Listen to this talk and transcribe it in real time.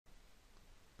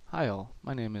Hi all,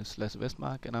 my name is Les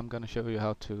Westmark and I'm going to show you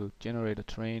how to generate a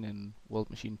terrain in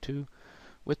WorldMachine 2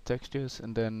 with textures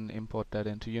and then import that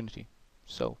into Unity.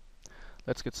 So,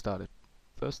 let's get started.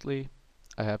 Firstly,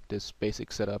 I have this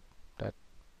basic setup that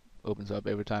opens up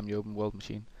every time you open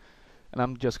WorldMachine, and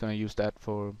I'm just going to use that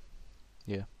to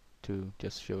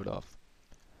just show it off.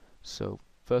 So,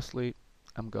 firstly,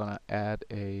 I'm going to add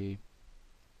a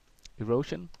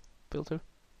erosion filter.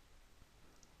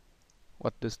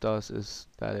 What this does is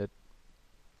that it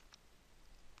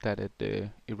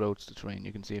erodes the terrain.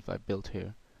 You can see if I build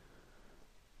here,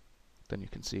 then you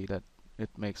can see that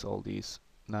it makes all these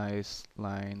nice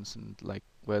lines and like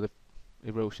where the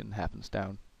erosion happens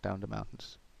down the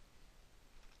mountains.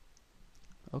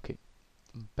 Okay,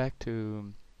 back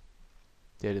to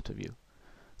the editor view.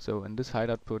 So in this hide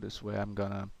output is where I'm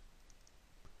gonna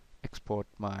export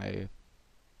my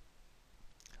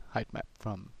height map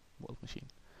from WorldMachine.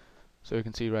 So you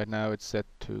can see right now it's set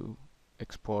to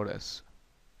export as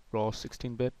raw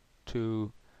 16-bit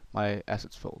to my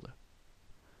assets folder.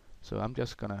 So I'm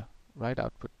just gonna write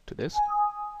output to disk,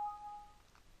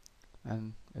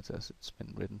 and it says it's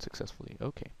been written successfully.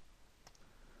 Okay.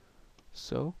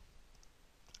 So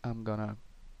I'm gonna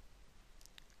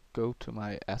go to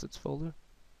my assets folder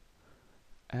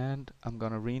and I'm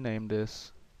gonna rename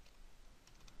this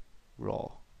raw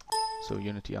so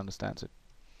Unity understands it.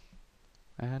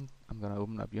 And I'm gonna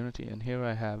open up Unity, and here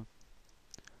I have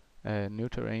a new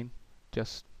terrain.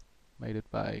 Just made it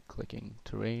by clicking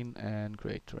terrain and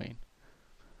create terrain.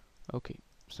 Okay,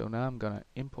 so now I'm gonna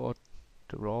import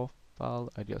the raw file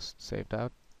I just saved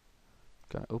out.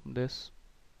 Gonna open this,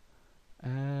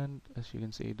 and as you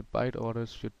can see the byte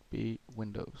orders should be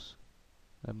Windows.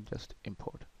 Just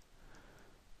import.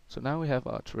 So now we have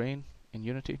our terrain in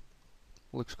Unity.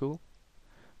 Looks cool,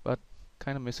 but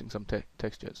kind of missing some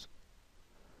textures.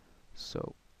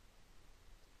 So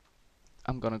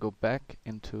I'm gonna go back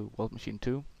into WorldMachine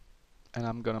 2 and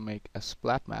I'm gonna make a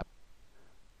splat map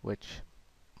which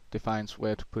defines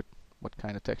where to put what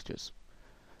kind of textures.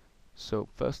 So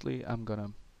firstly I'm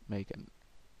gonna make an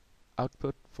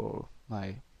output for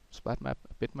my splat map,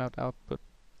 a bitmap output.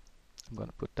 I'm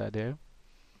gonna put that there,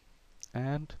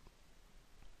 and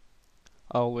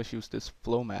I always use this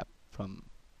flow map from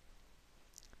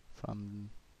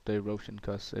the erosion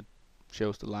because it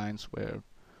shows the lines where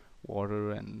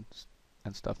water and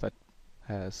stuff that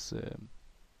has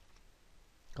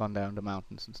gone down the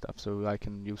mountains and stuff, so I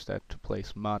can use that to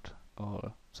place mud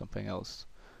or something else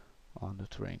on the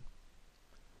terrain.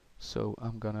 So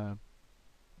I'm gonna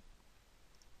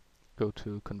go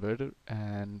to converter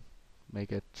and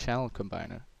make a channel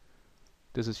combiner.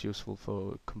 This is useful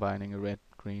for combining a red,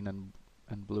 green and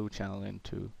blue channel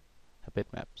into a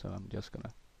bitmap. So I'm just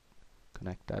gonna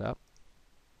connect that up,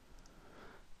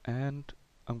 and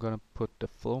I'm gonna put the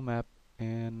flow map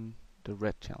in the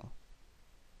red channel,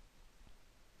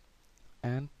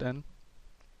 and then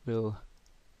we'll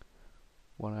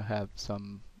want to have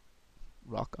some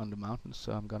rock on the mountain,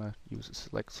 so I'm gonna use a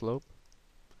select slope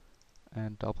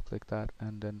and double click that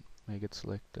and then make it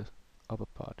select the upper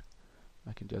part.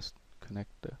 I can just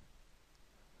connect the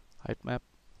height map,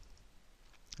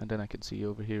 and then I can see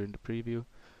over here in the preview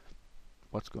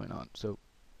what's going on. So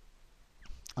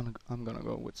I'm gonna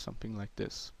go with something like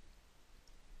this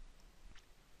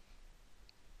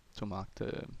to mark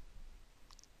the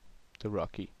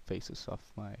rocky faces of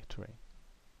my terrain.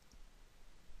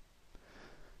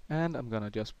 And I'm gonna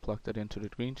just plug that into the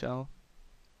green channel,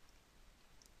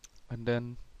 and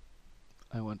then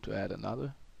I want to add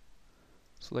another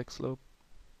select slope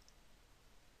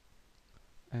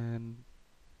and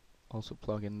also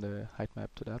plug in the height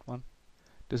map to that one.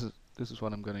 This is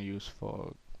what I'm gonna use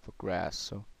for grass,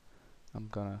 so I'm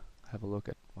gonna have a look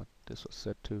at what this was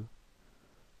set to,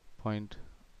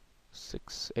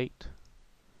 0.68,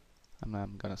 and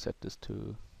I'm gonna set this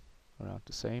to around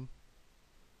the same,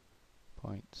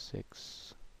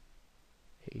 0.68,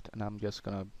 and I'm just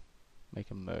gonna make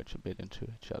them merge a bit into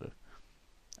each other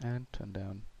and turn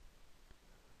down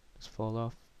this fall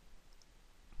off,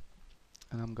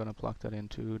 and I'm gonna plug that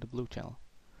into the blue channel.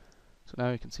 So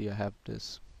now you can see I have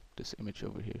this image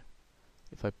over here.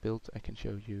 If I build, I can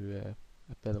show you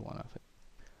a better one of it.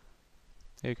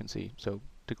 Here you can see, so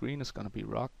the green is gonna be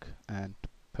rock, and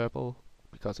purple,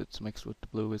 because it's mixed with the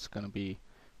blue, is gonna be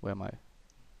where my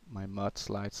mud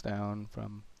slides down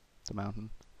from the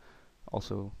mountain.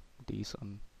 Also these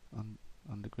on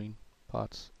the green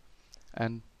parts,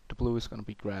 and the blue is gonna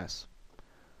be grass.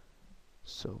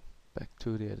 So back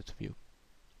to the editor view.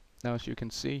 Now as you can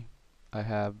see, I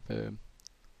have a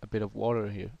bit of water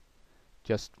here.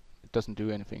 It doesn't do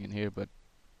anything in here, but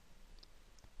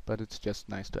it's just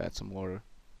nice to add some water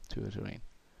to a terrain,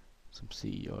 some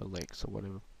sea or lakes or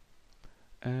whatever.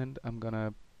 And I'm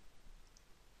gonna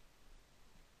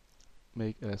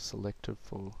make a selector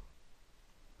for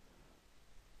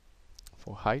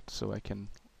height, so I can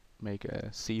make a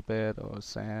seabed or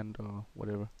sand or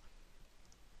whatever.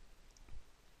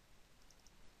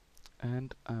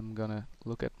 And I'm gonna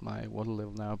look at my water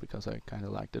level now because I kinda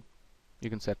liked it. You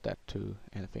can set that to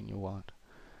anything you want.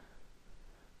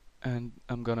 And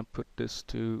I'm gonna put this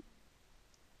to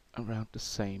around the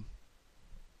same,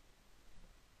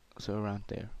 so around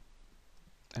there,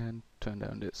 and turn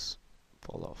down this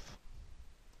fall off.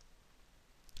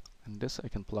 And this I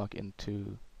can plug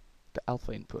into the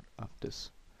alpha input of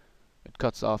this. It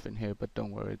cuts off in here, but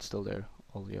don't worry, it's still there,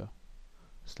 all your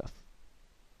stuff.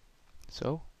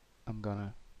 So I'm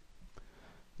gonna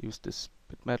use this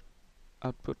bitmap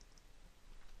output,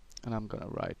 and I'm gonna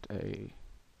write a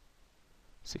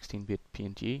 16-bit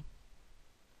PNG,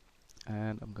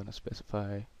 and I'm gonna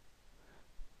specify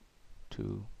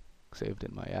to save it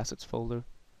in my assets folder,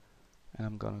 and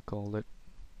I'm gonna call it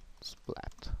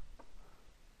splat,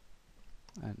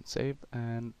 and save,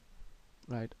 and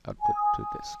write output to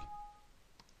disk.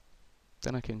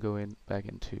 Then I can go back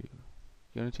into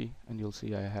Unity, and you'll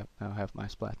see I now have my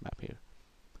splat map here.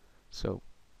 So,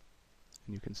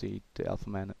 and you can see the alpha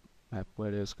map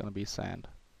where there's gonna be sand.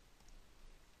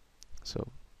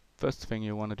 So, first thing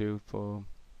you want to do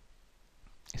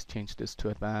is change this to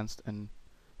advanced and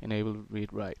enable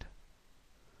read write.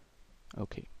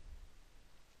 Okay.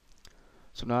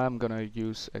 So now I'm gonna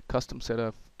use a custom set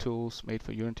of tools made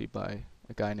for Unity by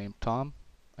a guy named Tom,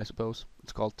 I suppose.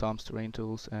 It's called Tom's Terrain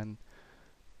Tools, and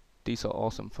these are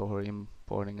awesome for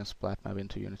importing a splat map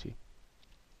into Unity.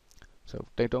 So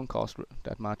they don't cost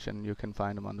that much, and you can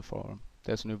find them on the forum.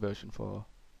 There's a new version for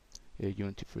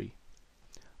Unity free.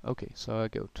 Okay, so I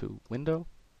go to Window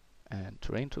and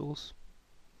Terrain Tools,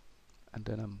 and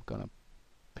then I'm gonna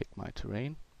pick my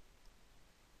terrain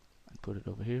and put it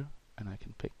over here, and I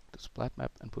can pick the splat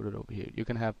map and put it over here. You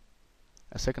can have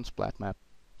a second splat map,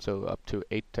 so up to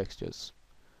 8 textures.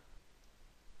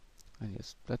 And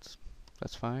yes, that's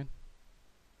fine.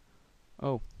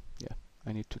 Oh, yeah,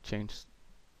 I need to change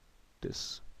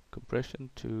this compression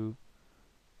to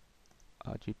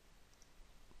RGB.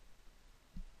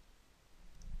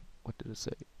 What did it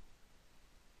say?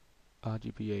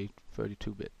 RGBA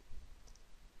 32-bit.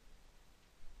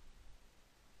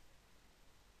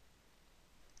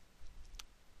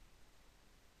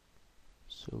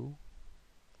 So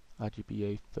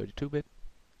RGBA 32-bit,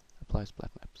 apply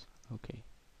splat maps. Okay,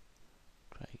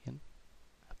 try again,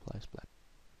 apply splat.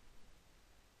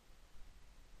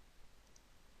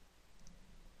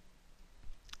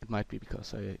 It might be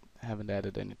because I haven't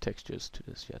added any textures to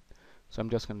this yet, so I'm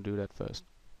just going to do that first.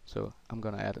 So I'm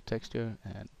going to add a texture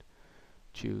and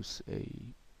choose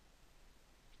a,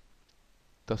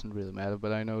 doesn't really matter,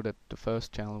 but I know that the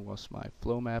first channel was my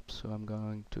flow map, so I'm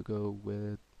going to go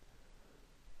with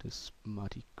this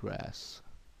muddy grass.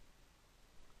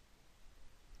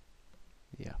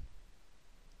 Yeah.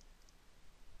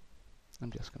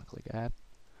 I'm just gonna click add.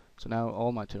 So now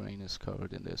all my terrain is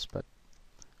covered in this, but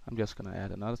I'm just gonna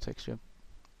add another texture,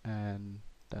 and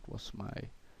that was my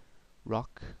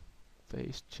rock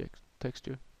face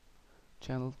texture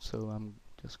channel. So I'm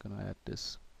just gonna add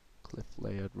this cliff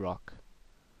layered rock,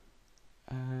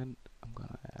 and I'm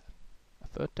gonna add a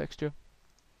third texture.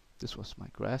 This was my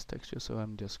grass texture, so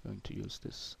I'm just going to use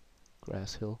this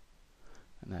grass hill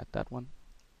and add that one.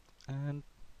 And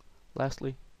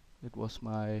lastly, it was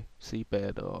my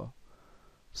seabed or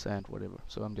sand, whatever,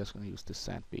 so I'm just going to use this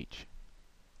sand beach.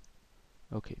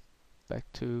 Okay, back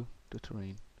to the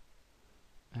terrain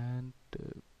and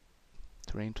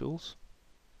terrain tools.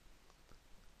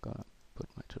 Gonna put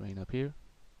my terrain up here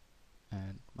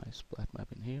and my splat map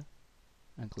in here,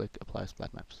 and click apply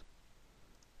splat maps.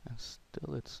 And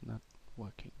still it's not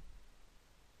working.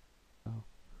 Oh.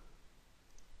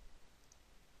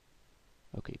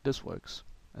 Okay, this works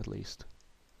at least.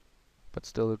 But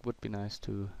still it would be nice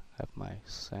to have my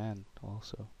sand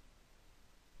also.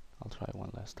 I'll try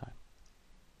one last time.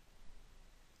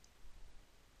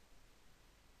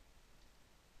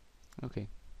 Okay.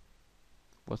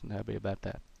 Wasn't happy about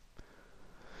that.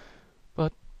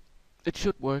 But it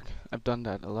should work. I've done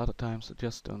that a lot of times. I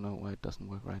just don't know why it doesn't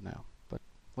work right now. But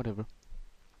whatever.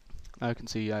 Now you can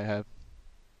see I have,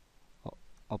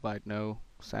 albeit no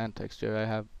sand texture, I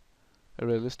have a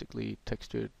realistically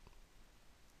textured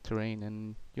terrain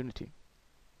in Unity.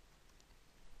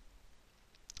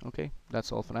 Okay,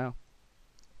 that's all for now.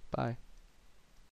 Bye.